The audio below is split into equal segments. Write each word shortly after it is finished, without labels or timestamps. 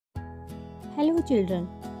Hello children,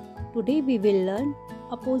 today we will learn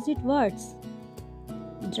opposite words.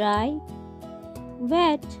 Dry,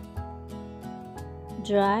 wet,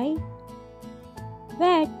 dry,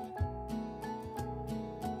 wet.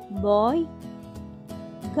 Boy,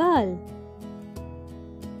 girl,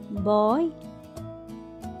 boy,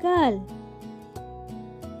 girl.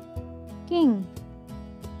 King,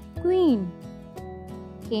 queen,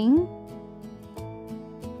 king,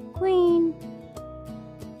 queen.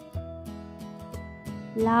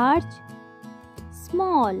 Large,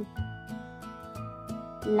 small,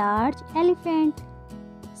 large elephant,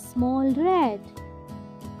 small rat.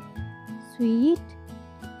 Sweet,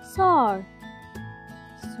 sour,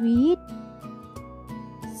 sweet,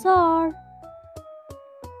 sour.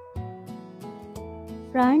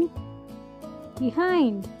 Front,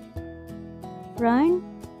 behind, front,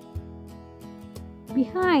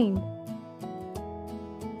 behind.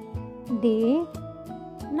 Day,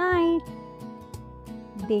 night,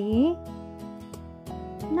 day,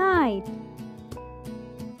 night.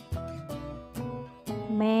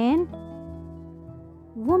 Man,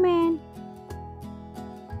 woman,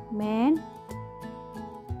 man,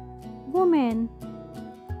 woman.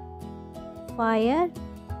 Fire,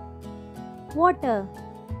 water,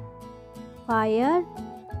 fire,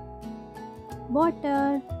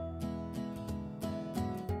 water.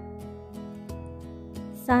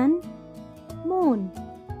 Sun, moon,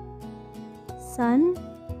 sun,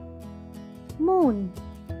 moon.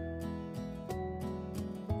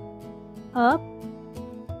 Up,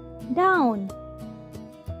 down,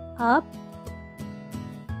 up,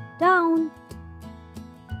 down.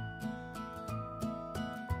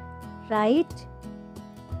 Right,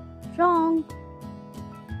 wrong,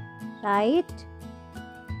 right,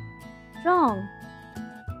 wrong.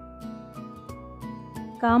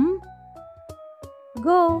 Come,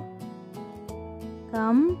 go,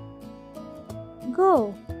 come,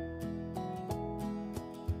 go.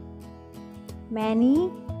 Many,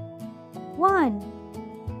 one,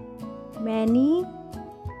 many,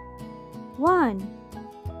 one.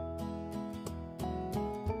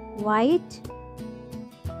 White,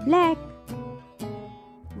 black,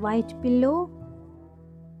 white pillow,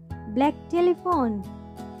 black telephone.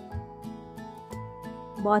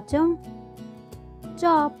 Bottom,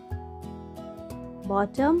 top,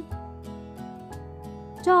 bottom,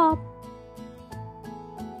 top.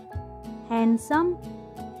 Handsome,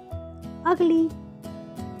 ugly,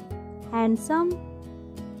 handsome,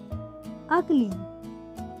 ugly.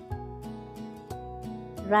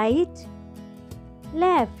 Right,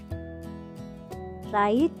 left,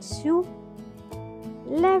 right shoe,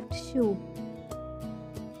 left shoe.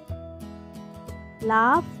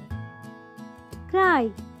 Laugh, cry,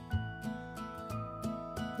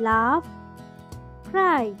 laugh,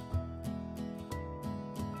 cry.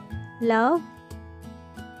 Love,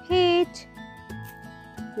 hate,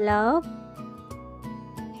 love,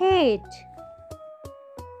 hate.